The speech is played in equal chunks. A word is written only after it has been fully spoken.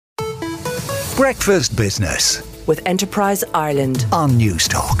Breakfast Business with Enterprise Ireland on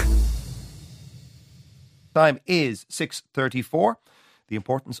Newstalk. Time is 6:34. The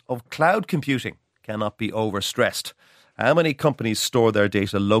importance of cloud computing cannot be overstressed. How many companies store their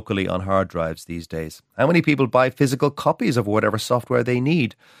data locally on hard drives these days? How many people buy physical copies of whatever software they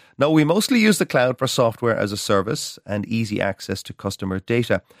need? No, we mostly use the cloud for software as a service and easy access to customer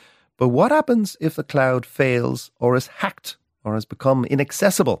data. But what happens if the cloud fails or is hacked or has become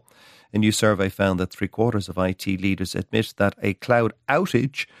inaccessible? A new survey found that 3/4 of IT leaders admit that a cloud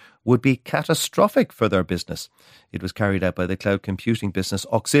outage would be catastrophic for their business. It was carried out by the cloud computing business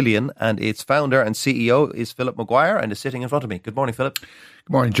Auxilion, and its founder and CEO is Philip Maguire and is sitting in front of me. Good morning, Philip.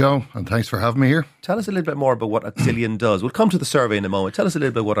 Good morning, Joe, and thanks for having me here. Tell us a little bit more about what Auxilion does. We'll come to the survey in a moment. Tell us a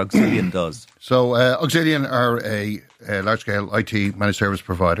little bit what Auxilion does. So Auxilion are a large-scale IT managed service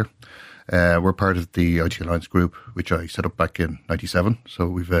provider. We're part of the IT Alliance group, which I set up back in 1997. So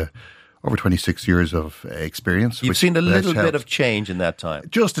we've over 26 years of experience. You've seen a little bit of change in that time.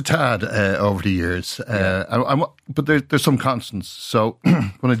 Just a tad over the years. But there's some constants. So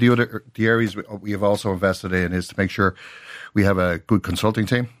one of the areas we have also invested in is to make sure we have a good consulting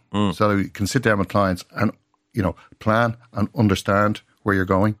team so that we can sit down with clients and, plan and understand where you're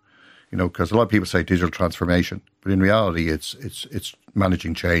going. Because a lot of people say digital transformation, but in reality, it's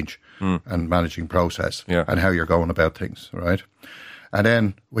managing change and managing process and how you're going about things, right? And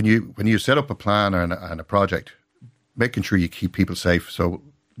then when you set up a plan and a project, making sure you keep people safe. So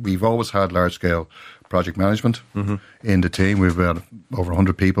we've always had large scale project management in the team. We've got over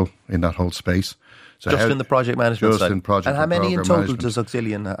 100 people in that whole space. So in the project management side. In project and how many in total management. does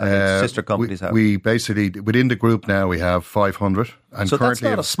Auxilion sister companies have? We basically, within the group now, we have 500. And so that's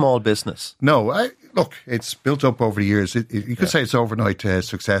not a small business. No, look, it's built up over the years. You could say it's overnight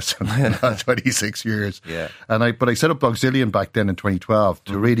success in the last 26 years. Yeah. But I set up Auxilion back then in 2012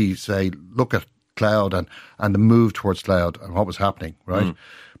 to really say, look at cloud and the move towards cloud and what was happening, right?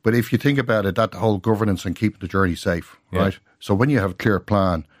 But if you think about it, that whole governance and keeping the journey safe, right? So when you have a clear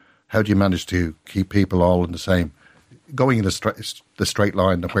plan, how do you manage to keep people all in the same, going in the straight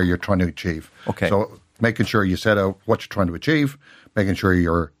line of where you're trying to achieve? Okay. So making sure you set out what you're trying to achieve, making sure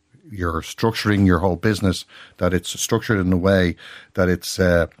you're structuring your whole business, that it's structured in a way that it's,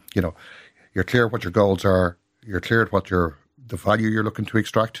 you're clear what your goals are, you're clear what the value you're looking to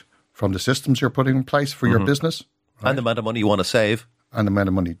extract from the systems you're putting in place for your business. Right? And the amount of money you want to save. And the amount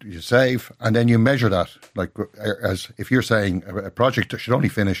of money you save, and then you measure that. Like, as if you're saying a project should only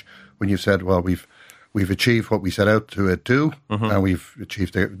finish when you've said, well, we've achieved what we set out to do, and we've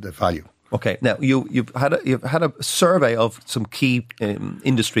achieved the value. Okay. Now you've had a survey of some key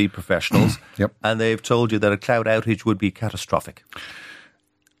industry professionals, and they've told you that a cloud outage would be catastrophic.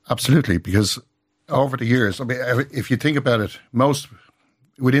 Be because over the years, I mean, if you think about it,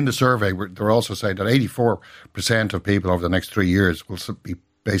 within the survey, they're also saying that 84% of people over the next 3 years will be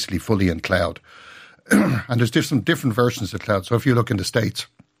basically fully in cloud. And there's different versions of cloud. So if you look in the States,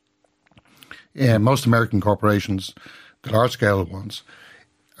 most American corporations, the large-scale ones,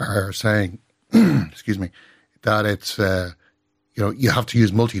 are saying, that it's, you have to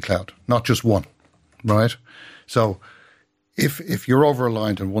use multi-cloud, not just one, right? So if you're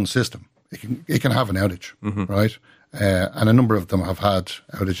over-reliant on one system, it can have an outage, right? And a number of them have had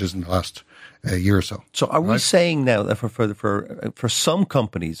outages in the last year or so. So are we saying now that for some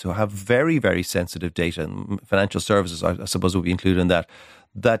companies who have very, very sensitive data, and financial services, I suppose, will be included in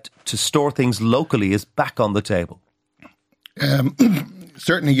that to store things locally is back on the table?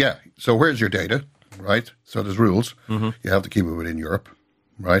 Certainly, yeah. So where's your data, right? So there's rules. You have to keep it within Europe,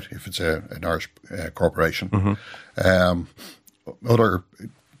 right? If it's an Irish corporation.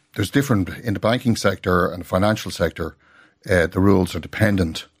 There's different in the banking sector and the financial sector. The rules are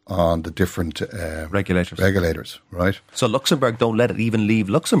dependent on the different regulators, right? So Luxembourg don't let it even leave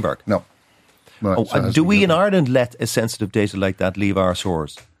Luxembourg. No. Right, do we in Ireland let a sensitive data like that leave our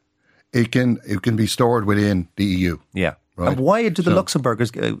shores? It can be stored within the EU. Yeah. Right? And why do the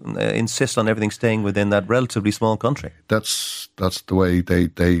Luxembourgers insist on everything staying within that relatively small country? That's the way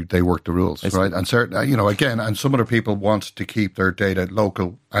they work the rules, right? And certain, again, and some other people want to keep their data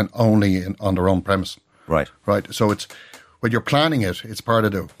local and only on their own premise. Right. Right. So it's when you're planning it's part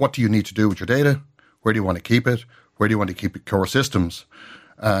of what do you need to do with your data? Where do you want to keep it? Where do you want to keep it core systems?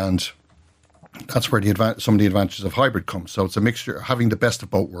 And that's where some of the advantages of hybrid come. So it's a mixture, having the best of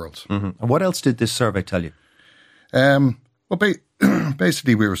both worlds. And what else did this survey tell you? Well,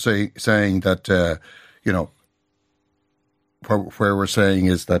 basically, we were saying that, where we're saying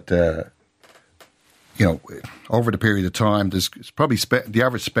is that, over the period of time, there's probably the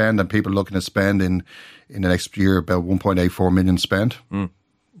average spend, and people looking to spend in the next year about 1.84 million spent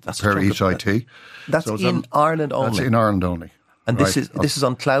per each IT. That's So it's in Ireland only. That's in Ireland only. And right? this is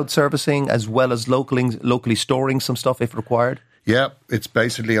on cloud servicing as well as locally storing some stuff if required? Yeah, it's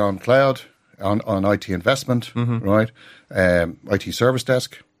basically on cloud, on IT investment, right? IT service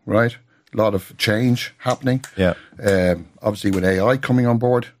desk, right? A lot of change happening. Yeah. Obviously with AI coming on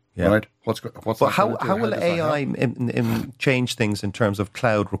board, Yeah. right? What's How will AI change things in terms of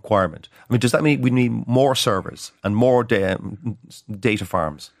cloud requirement? I mean, does that mean we need more servers and more data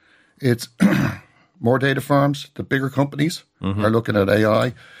farms? It's more data farms. The bigger companies are looking at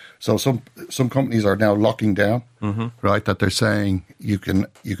AI. So some companies are now locking down, right? That they're saying you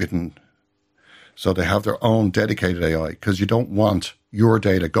can. So they have their own dedicated AI because you don't want your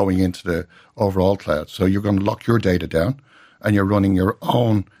data going into the overall cloud. So you're going to lock your data down, and you're running your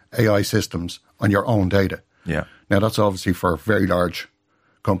own AI systems on your own data. Yeah. Now that's obviously for very large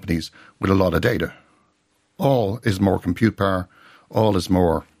companies with a lot of data. All is more compute power. All is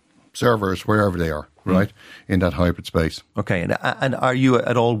more servers wherever they are, right, in that hybrid space. Okay, and are you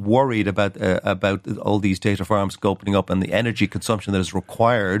at all worried about all these data farms opening up and the energy consumption that is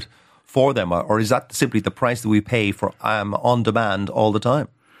required for them, or is that simply the price that we pay for on demand all the time?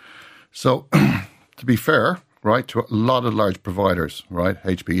 So, to be fair, right, to a lot of large providers, right,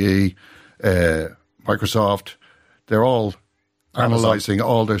 HPE, Microsoft, they're all analysing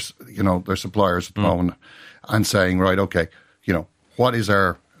all their suppliers at the moment and saying, right, okay, what's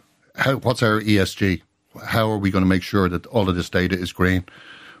our ESG? How are we going to make sure that all of this data is green,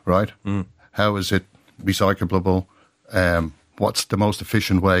 right? How is it recyclable? What's the most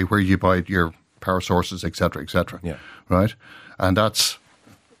efficient way? Where you buy your power sources, et cetera, Yeah. right? And that's,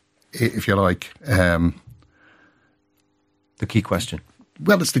 if you like, the key question.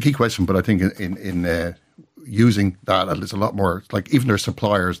 Well, it's the key question, but I think in using that, there's a lot more, like even their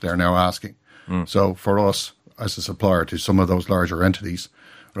suppliers, they're now asking. So for us, as a supplier to some of those larger entities,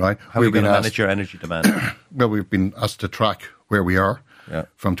 right? How are you going to manage your energy demand? Well, we've been asked to track where we are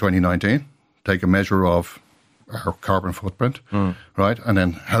from 2019, take a measure of our carbon footprint, right? And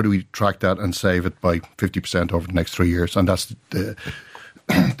then how do we track that and save it by 50% over the next 3 years? And that's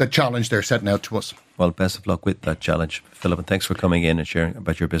the challenge they're setting out to us. Well, best of luck with that challenge, Philip, and thanks for coming in and sharing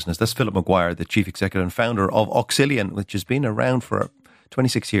about your business. That's Philip Maguire, the Chief Executive and founder of Auxilion, which has been around for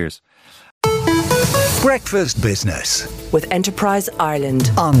 26 years. Breakfast Business with Enterprise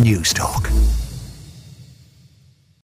Ireland on News Talk.